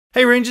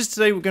Hey Rangers,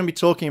 today we're going to be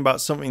talking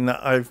about something that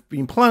I've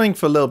been planning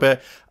for a little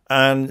bit,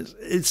 and it's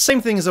the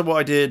same thing as what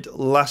I did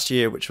last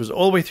year, which was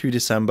all the way through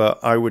December.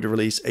 I would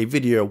release a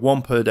video,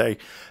 one per day,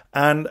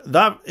 and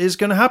that is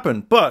going to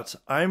happen, but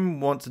I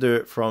want to do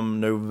it from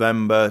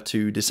November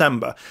to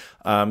December.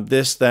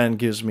 This then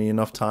gives me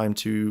enough time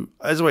to,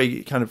 as a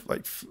way, kind of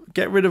like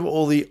get rid of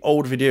all the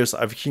old videos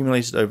that I've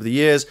accumulated over the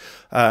years,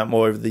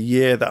 or over the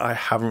year that I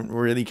haven't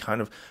really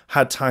kind of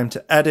had time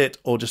to edit,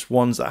 or just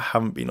ones that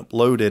haven't been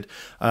uploaded.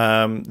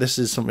 This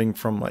is something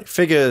from like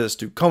figures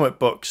to comic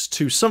books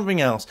to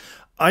something else.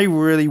 I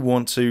really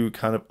want to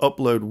kind of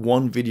upload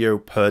one video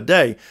per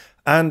day.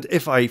 And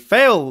if I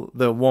fail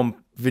the one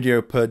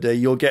video per day,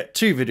 you'll get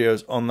 2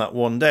 videos on that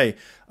one day.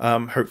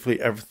 Hopefully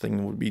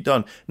everything will be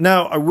done.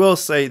 Now, I will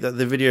say that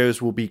the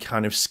videos will be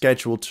kind of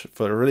scheduled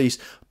for release,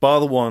 bar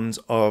the ones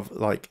of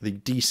like the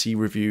DC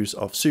reviews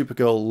of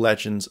Supergirl,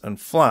 Legends, and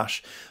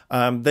Flash.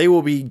 They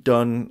will be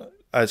done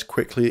as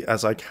quickly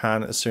as I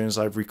can, as soon as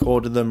I've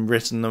recorded them,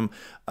 written them,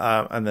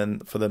 and then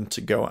for them to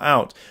go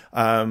out.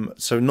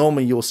 So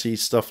normally you'll see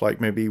stuff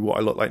like maybe what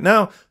I look like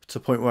now, to the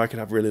point where I could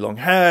have really long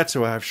hair,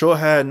 to I have short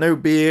hair, no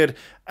beard,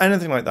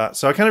 anything like that.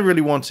 So I kind of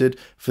really wanted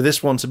for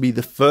this one to be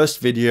the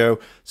first video,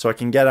 so I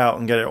can get out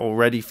and get it all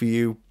ready for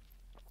you,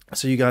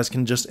 so you guys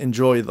can just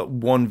enjoy that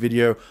one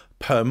video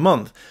per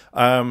month.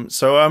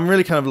 So I'm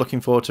really kind of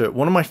looking forward to it.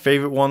 One of my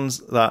favorite ones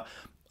that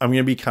I'm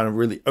going to be kind of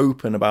really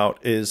open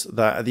about is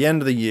that at the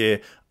end of the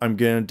year, I'm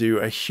going to do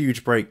a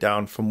huge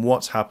breakdown from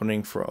what's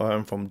happening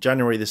from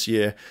January this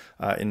year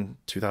in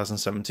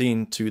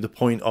 2017 to the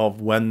point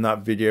of when that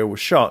video was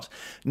shot.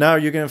 Now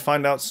you're going to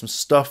find out some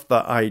stuff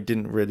that I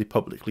didn't really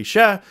publicly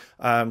share,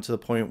 to the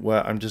point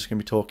where I'm just going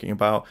to be talking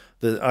about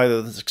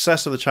either the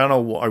success of the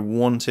channel, what I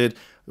wanted,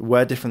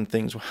 where different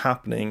things were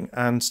happening,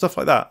 and stuff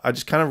like that. I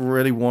just kind of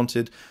really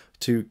wanted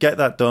to get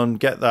that done,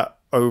 get that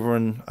over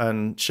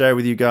and share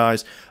with you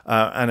guys,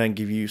 and then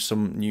give you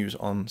some news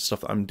on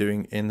stuff that I'm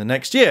doing in the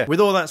next year.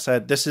 With all that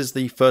said, this is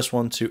the first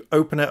one to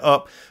open it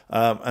up,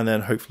 and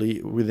then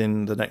hopefully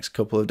within the next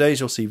couple of days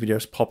you'll see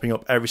videos popping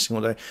up every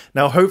single day.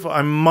 Now hopefully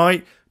I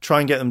might try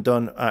and get them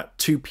done at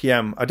 2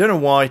 p.m. I don't know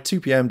why. 2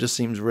 p.m. just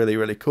seems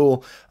really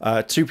cool.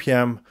 2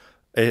 p.m.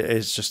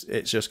 it's just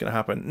going to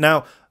happen.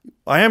 Now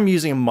I am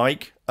using a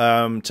mic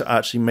to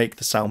actually make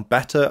the sound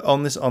better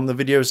on the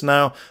videos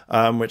now,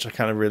 which I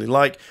kind of really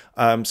like.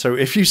 So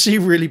if you see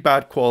really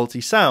bad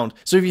quality sound,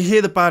 so if you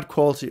hear the bad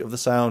quality of the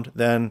sound,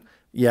 then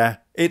yeah,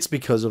 it's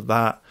because of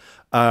that.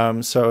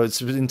 So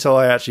it's until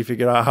I actually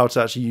figure out how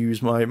to actually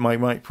use my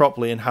mic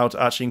properly and how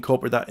to actually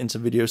incorporate that into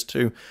videos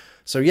too.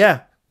 So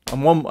yeah,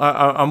 I'm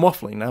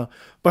waffling now,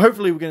 but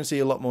hopefully we're going to see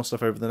a lot more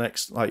stuff over the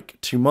next like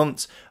 2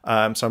 months.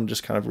 So I'm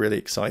just kind of really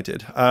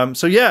excited.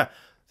 So yeah,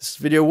 this is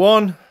video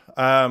 1.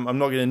 I'm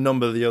not going to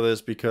number the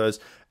others because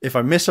if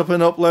I miss up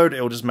an upload,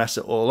 it'll just mess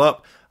it all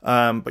up.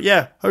 But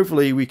yeah,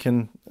 hopefully we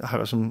can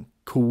have some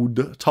cool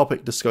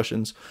topic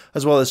discussions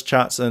as well as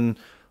chats and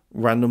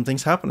random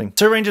things happening.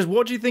 So Rangers,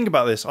 what do you think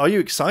about this? Are you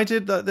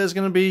excited that there's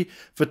going to be,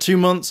 for 2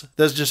 months,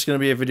 there's just going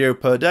to be a video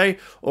per day?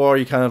 Or are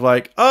you kind of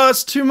like, oh,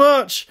 it's too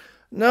much?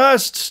 No,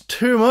 it's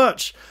too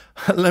much.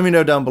 Let me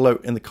know down below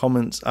in the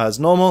comments as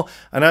normal.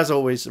 And as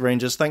always,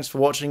 Rangers, thanks for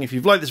watching. If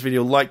you've liked this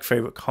video, like,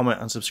 favorite,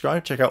 comment, and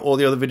subscribe. Check out all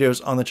the other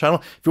videos on the channel.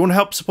 If you want to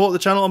help support the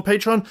channel on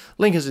Patreon,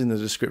 link is in the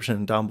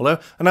description down below.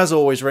 And as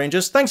always,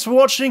 Rangers, thanks for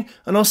watching,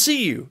 and I'll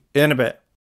see you in a bit.